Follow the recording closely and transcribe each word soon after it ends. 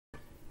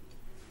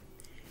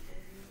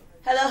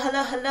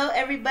Hello,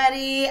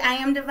 everybody. I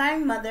am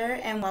Divine Mother,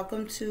 and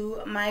welcome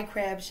to my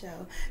crab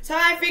show. So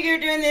I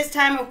figured during this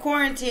time of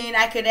quarantine,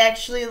 I could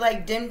actually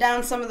dim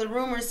down some of the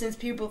rumors, since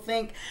people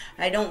think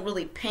I don't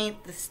really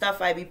paint the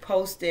stuff I be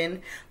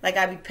posting. Like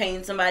I be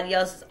painting somebody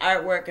else's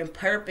artwork and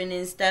perping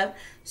and stuff.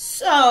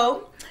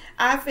 So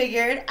I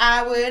figured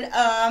I would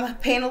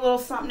paint a little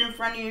something in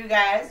front of you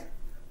guys.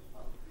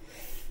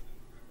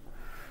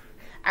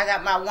 I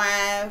got my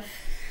wine.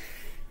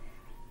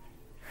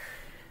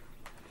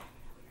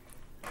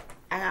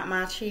 I got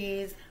my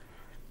cheese.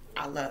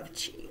 I love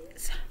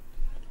cheese.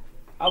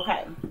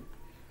 Okay.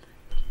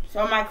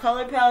 So my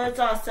color palette's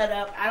all set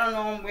up. I don't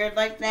know, I'm weird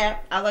like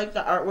that. I like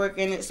the artwork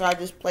in it, so I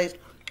just place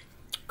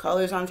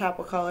colors on top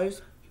of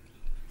colors.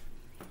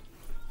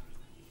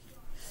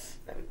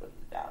 Let me put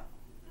this out.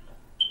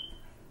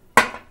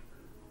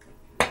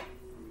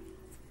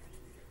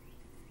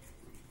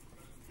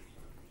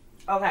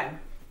 Okay.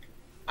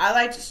 I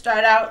like to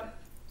start out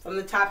from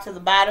the top to the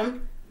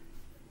bottom.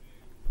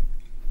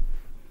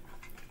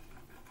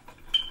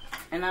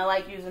 And I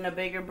like using a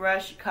bigger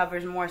brush. It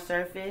covers more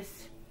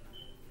surface.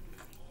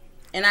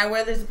 And I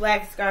wear this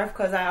black scarf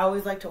because I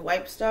always like to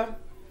wipe stuff.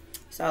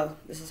 So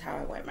this is how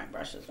I wipe my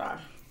brushes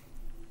off.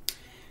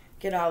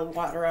 Get all the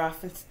water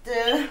off and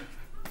stuff.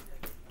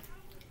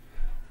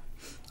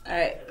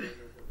 Alright.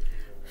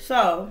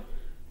 So,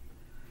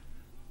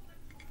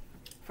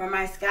 for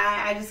my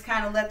sky, I just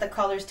kind of let the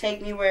colors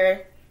take me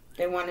where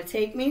they want to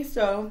take me.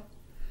 So,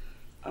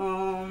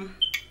 I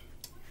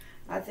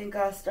think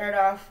I'll start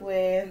off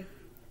with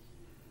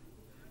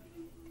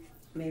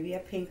maybe a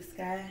pink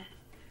sky.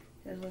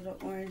 There's a little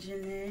orange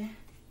in there.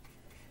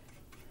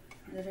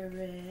 A little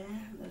red.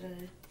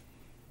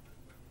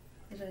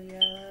 Little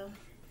yellow.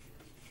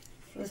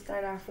 We'll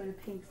start off with a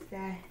pink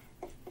sky.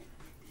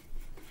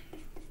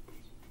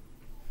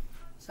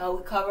 So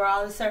we cover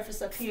all the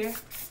surface up here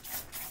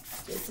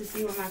just to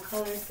see where my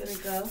color is going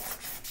to go.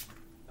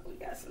 We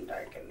got some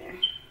dark in there.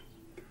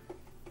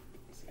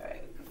 It's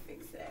alright, we can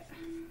fix that.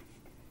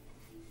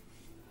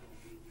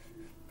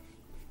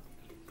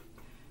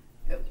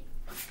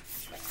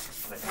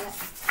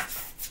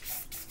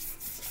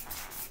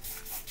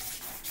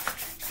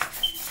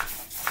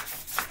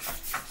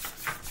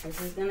 This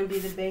is going to be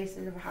the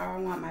basis of how I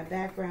want my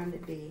background to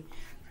be.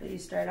 So you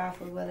start off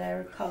with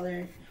whatever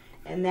color,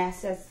 and that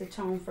sets the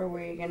tone for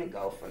where you're going to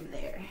go from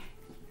there.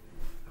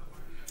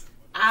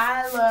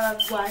 I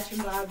loved watching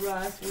Bob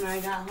Ross when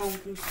I got home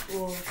from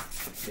school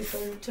because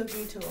it took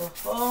me to a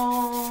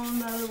whole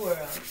nother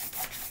world.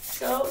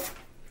 So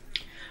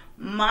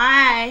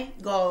my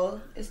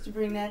goal is to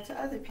bring that to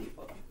other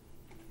people.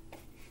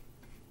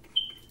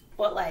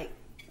 But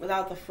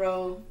without the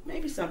fro,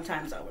 maybe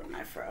sometimes I'll wear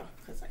my fro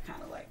because I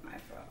kind of like my fro.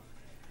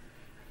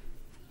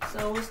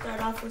 So we'll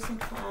start off with some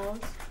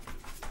clouds.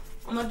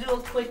 I'm going to do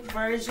a quick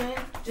version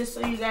just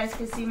so you guys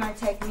can see my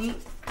technique.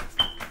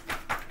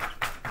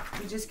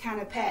 You just kind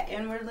of pat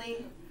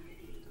inwardly.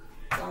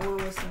 Go in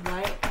with some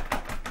white.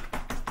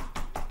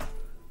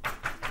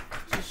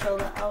 Just show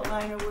the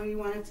outline of where you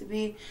want it to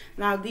be.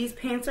 Now these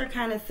paints are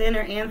kind of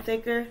thinner and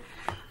thicker.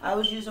 I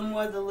was using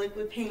more of the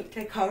liquid paint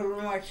to cover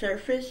more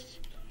surface.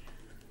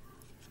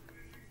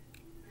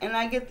 And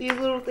I get these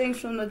little things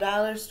from the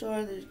dollar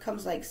store. There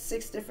comes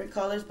 6 different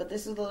colors, but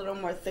this is a little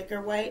more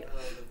thicker white.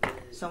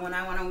 So when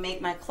I want to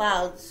make my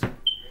clouds,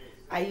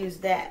 I use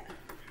that.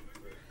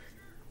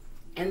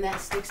 And that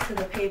sticks to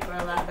the paper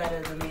a lot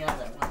better than the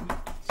other one.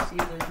 See,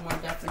 there's more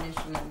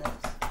definition in this.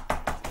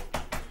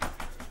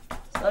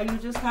 So you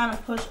just kind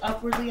of push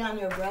upwardly on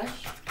your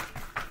brush.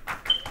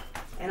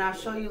 And I'll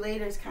show you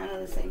later, it's kind of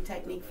the same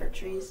technique for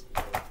trees.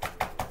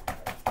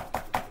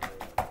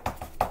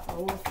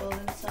 We'll fill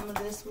in some of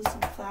this with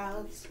some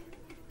clouds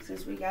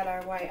since we got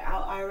our white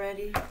out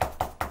already.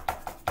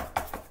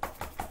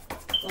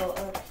 Go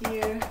up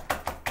here.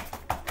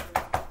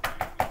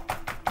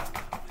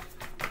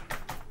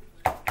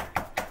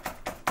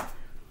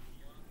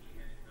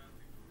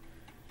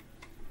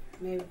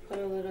 Maybe put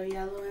a little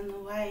yellow in the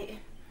white.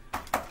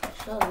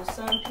 Show the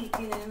sun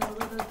peeking in a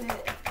little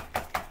bit.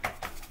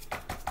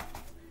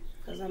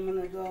 Because I'm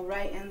going to go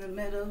right in the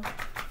middle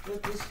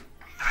with this.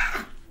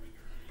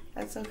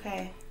 That's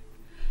okay.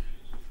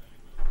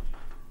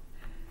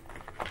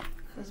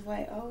 Because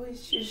white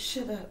always just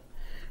shut up.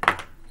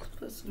 Let's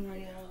put some more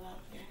yellow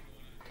out there.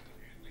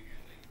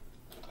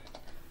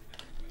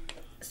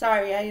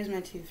 Sorry, I use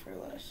my teeth for a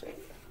little shade.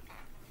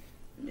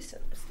 Let me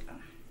set this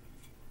down.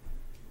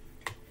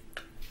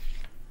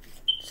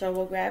 So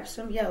we'll grab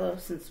some yellow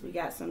since we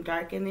got some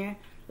dark in there.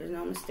 There's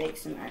no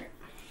mistakes in art.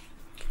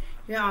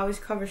 You can always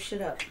cover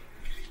shit up.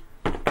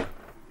 Like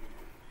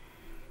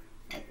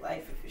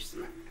life if you're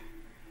smart.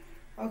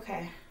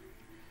 Okay.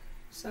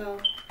 So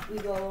we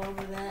go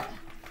over that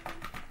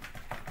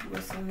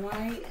with some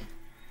white.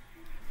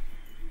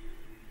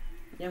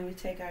 Then we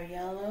take our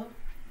yellow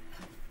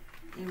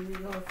and we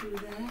go through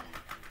that.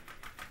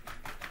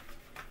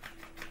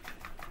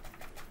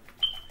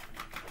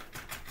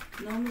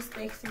 No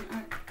mistakes in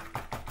art.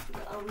 You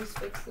can always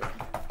fix it.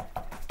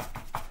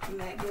 And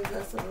that gives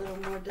us a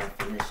little more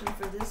definition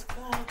for this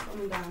cloud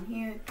coming down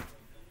here.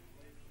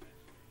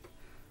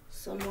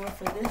 Some more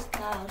for this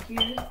cloud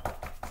here.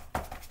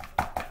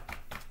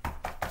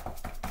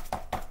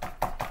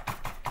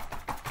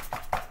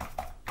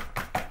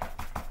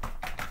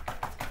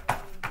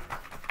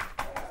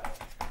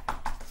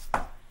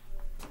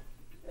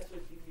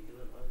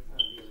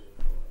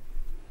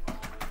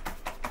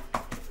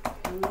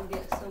 And we'll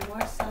get some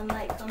more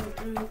sunlight coming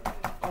through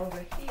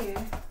over here,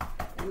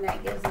 and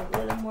that gives a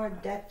little more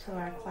depth to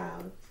our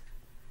clouds.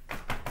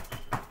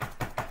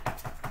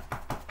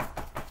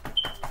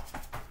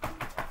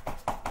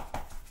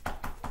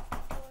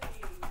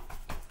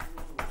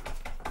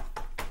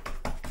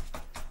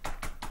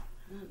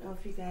 I don't know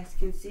if you guys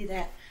can see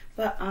that,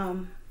 but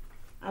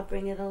I'll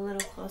bring it a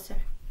little closer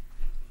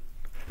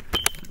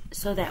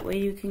so that way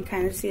you can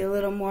kind of see a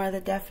little more of the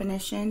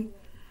definition.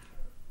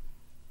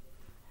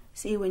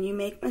 See, when you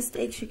make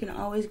mistakes, you can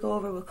always go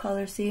over with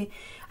color. See,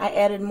 I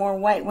added more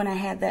white when I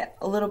had that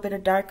a little bit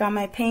of dark on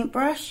my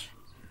paintbrush,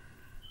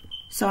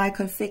 so I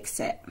could fix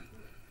it.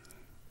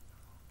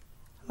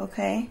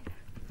 Okay?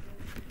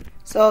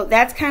 So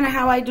that's kind of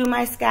how I do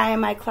my sky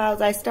and my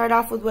clouds. I start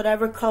off with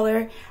whatever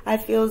color I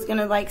feel is going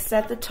to like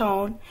set the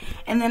tone.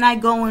 And then I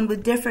go in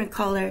with different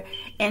color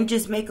and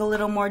just make a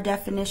little more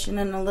definition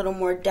and a little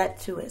more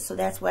depth to it. So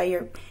that's why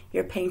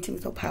your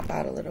paintings will pop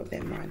out a little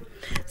bit more.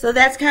 So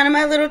that's kind of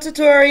my little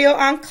tutorial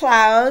on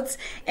clouds.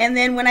 And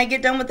then when I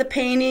get done with the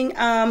painting,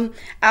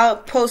 I'll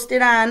post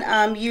it on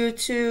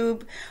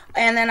YouTube.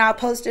 And then I'll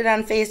post it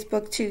on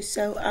Facebook too.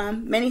 So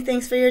many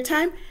thanks for your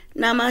time.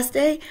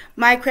 Namaste.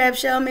 My Crab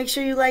Shell. Make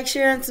sure you like,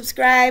 share, and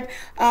subscribe.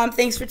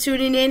 Thanks for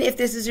tuning in if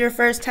this is your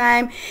first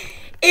time.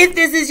 If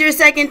this is your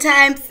second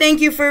time,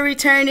 thank you for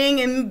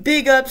returning, and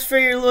big ups for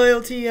your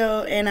loyalty,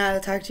 yo. And I'll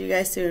talk to you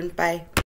guys soon. Bye.